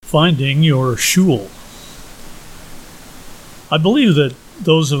Finding your Shool. I believe that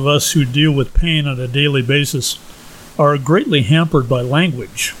those of us who deal with pain on a daily basis are greatly hampered by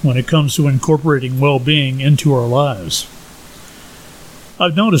language when it comes to incorporating well-being into our lives.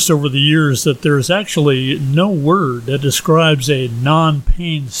 I've noticed over the years that there is actually no word that describes a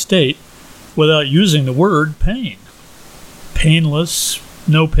non-pain state without using the word pain. Painless,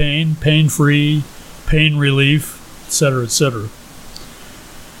 no pain, pain-free, pain relief, etc., etc.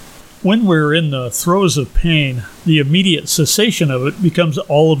 When we're in the throes of pain, the immediate cessation of it becomes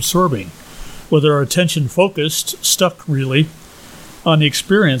all-absorbing, with our attention focused, stuck really, on the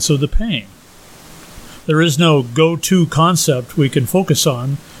experience of the pain. There is no go-to concept we can focus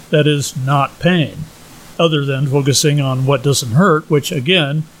on that is not pain, other than focusing on what doesn't hurt, which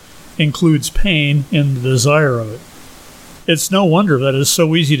again includes pain in the desire of it. It's no wonder that it's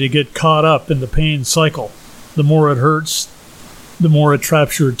so easy to get caught up in the pain cycle. The more it hurts, the more it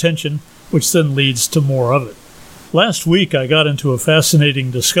traps your attention, which then leads to more of it. Last week, I got into a fascinating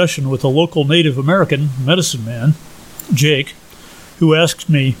discussion with a local Native American medicine man, Jake, who asked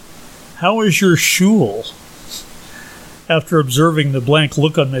me, "How is your Shool?" After observing the blank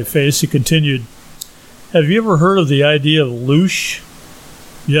look on my face, he continued, "Have you ever heard of the idea of loosh?"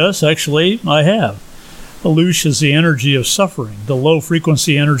 "Yes, actually, I have. A loosh is the energy of suffering, the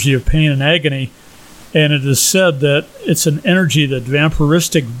low-frequency energy of pain and agony, and it is said that it's an energy that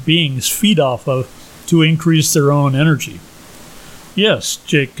vampiristic beings feed off of to increase their own energy." "Yes,"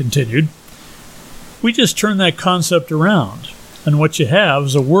 Jake continued, "we just turn that concept around, and what you have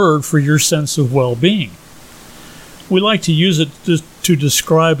is a word for your sense of well-being. We like to use it to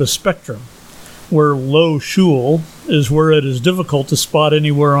describe a spectrum, where low Shool is where it is difficult to spot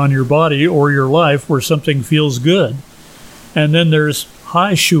anywhere on your body or your life where something feels good, and then there's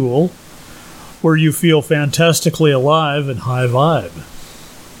high Shool, where you feel fantastically alive and high vibe."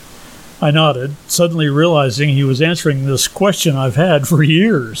 I nodded, suddenly realizing he was answering this question I've had for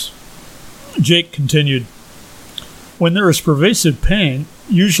years. Jake continued, "When there is pervasive pain,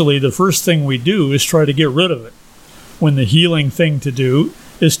 usually the first thing we do is try to get rid of it, when the healing thing to do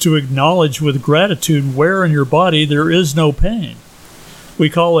is to acknowledge with gratitude where in your body there is no pain. We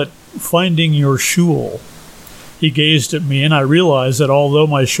call it finding your Shool." He gazed at me, and I realized that although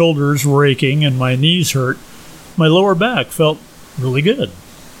my shoulders were aching and my knees hurt, my lower back felt really good.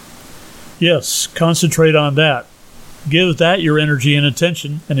 "Yes, concentrate on that. Give that your energy and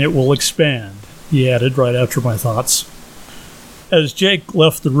attention, and it will expand," he added right after my thoughts. As Jake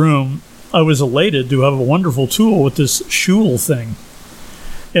left the room, I was elated to have a wonderful tool with this Shool thing.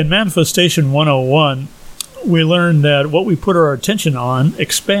 In Manifestation 101, we learned that what we put our attention on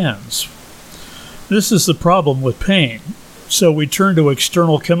expands. This is the problem with pain, so we turn to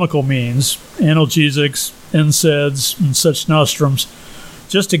external chemical means, analgesics, NSAIDs, and such nostrums,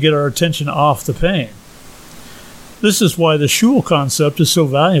 just to get our attention off the pain. This is why the Shool concept is so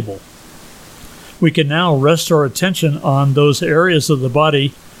valuable. We can now rest our attention on those areas of the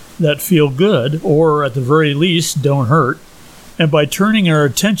body that feel good, or at the very least don't hurt, and by turning our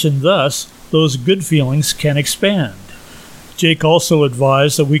attention thus, those good feelings can expand. Jake also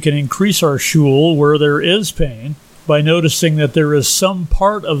advised that we can increase our Shool where there is pain by noticing that there is some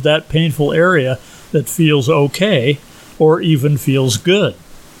part of that painful area that feels okay or even feels good.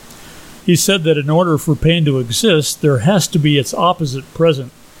 He said that in order for pain to exist, there has to be its opposite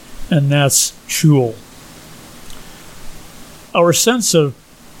present, and that's Shool. Our sense of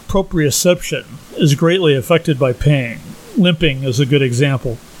proprioception is greatly affected by pain. Limping is a good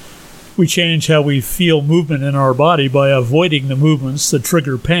example. We change how we feel movement in our body by avoiding the movements that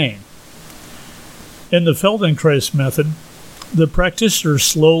trigger pain. In the Feldenkrais method, the practitioner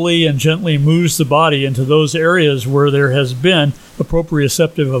slowly and gently moves the body into those areas where there has been a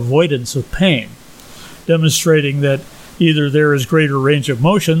proprioceptive avoidance of pain, demonstrating that either there is greater range of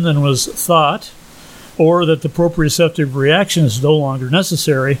motion than was thought, or that the proprioceptive reaction is no longer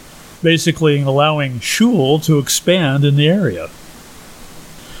necessary, basically allowing Shool to expand in the area.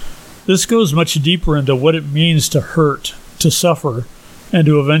 This goes much deeper into what it means to hurt, to suffer, and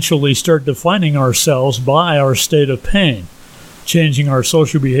to eventually start defining ourselves by our state of pain, changing our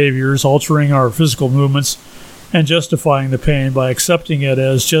social behaviors, altering our physical movements, and justifying the pain by accepting it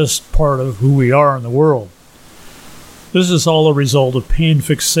as just part of who we are in the world. This is all a result of pain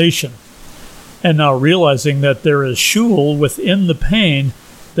fixation, and now realizing that there is Shool within the pain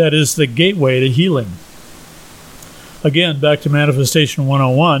that is the gateway to healing. Again, back to Manifestation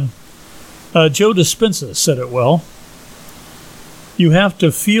 101, Joe Dispenza said it well. You have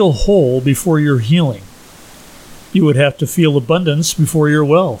to feel whole before you're healing. You would have to feel abundance before your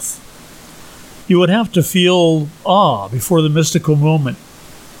wealth. You would have to feel awe before the mystical moment.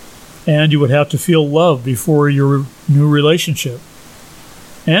 And you would have to feel love before your new relationship.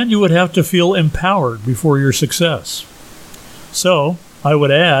 And you would have to feel empowered before your success. So, I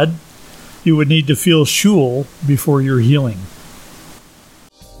would add, you would need to feel Shool before your healing.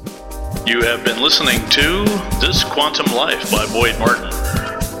 You have been listening to This Quantum Life by Boyd Martin.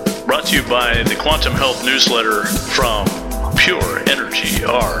 Brought to you by the Quantum Health Newsletter from Pure Energy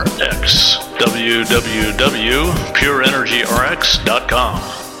RX.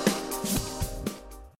 www.pureenergyrx.com.